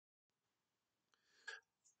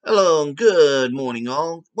Hello and good morning,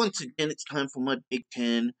 all. Once again, it's time for my Big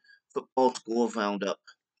Ten football score roundup.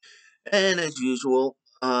 And as usual,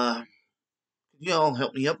 you all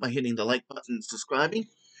help me out by hitting the like button and subscribing.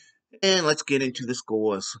 And let's get into the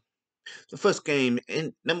scores. The first game,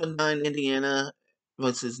 in number 9 Indiana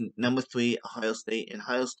versus number 3 Ohio State. And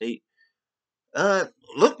Ohio State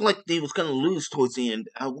looked like they was going to lose towards the end.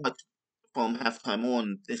 I watched from halftime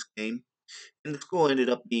on this game, and the score ended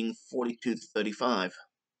up being 42-35.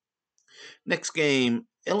 Next game,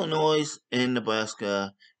 Illinois and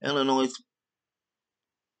Nebraska. Illinois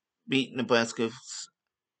beat Nebraska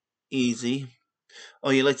easy. Oh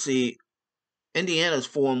yeah, let's see. Indiana's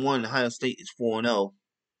 4-1. Ohio State is 4-0.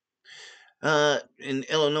 And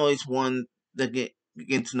Illinois won the game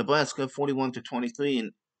against Nebraska 41-23,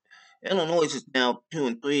 and Illinois is now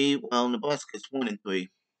 2-3, while Nebraska is 1-3.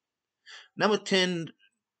 Number 10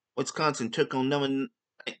 Wisconsin took on number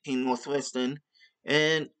 19 Northwestern,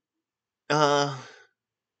 and uh,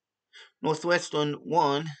 Northwestern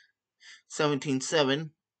won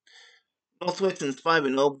 17-7. Northwestern's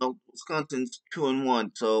 5-0, but Wisconsin's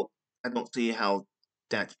 2-1, so I don't see how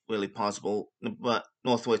that's really possible. But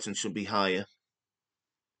Northwestern should be higher.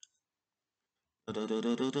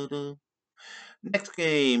 Next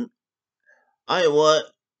game, Iowa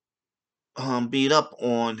beat up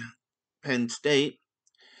on Penn State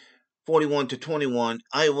 41-21.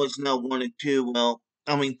 Iowa's now 1-2. Well,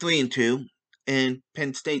 I mean 3-2, and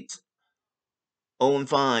Penn State's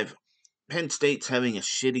 0-5. Penn State's having a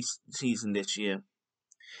shitty season this year.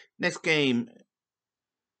 Next game,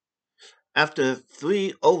 after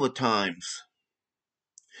 3 overtimes,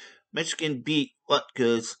 Michigan beat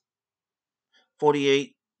Rutgers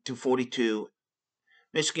 48-42.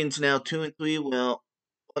 Michigan's now 2-3, while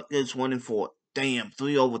Rutgers 1-4. Damn,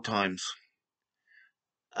 3 overtimes.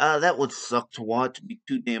 That would suck to watch. It'd be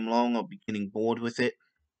too damn long. I'll be getting bored with it.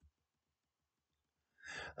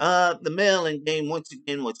 The Maryland game once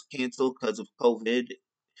again was canceled because of COVID.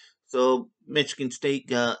 So Michigan State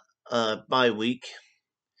got a bye week.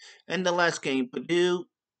 And the last game, Purdue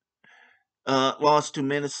lost to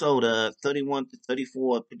Minnesota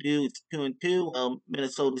 31-34. Purdue is 2-2, while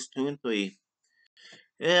Minnesota's 2-3.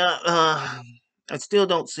 Yeah, I still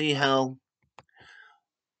don't see how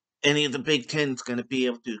any of the Big Ten's going to be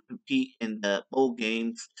able to compete in the bowl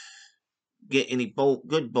games, get any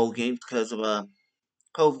good bowl games because of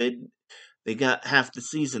COVID. They got half the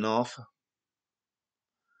season off.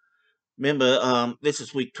 Remember, this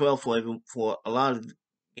is week 12 for a lot of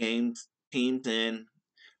games teams, and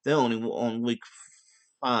they're only on week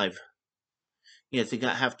 5. Yes, they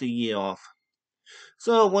got half the year off.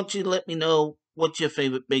 So, I want you to let me know what's your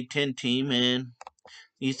favorite Big Ten team, and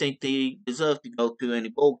you think they deserve to go to any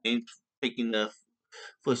bowl games, taking the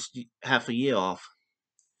first half a year off.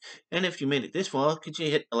 And if you made it this far, could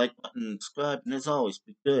you hit the like button and subscribe? And as always,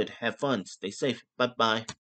 be good, have fun, stay safe. Bye bye.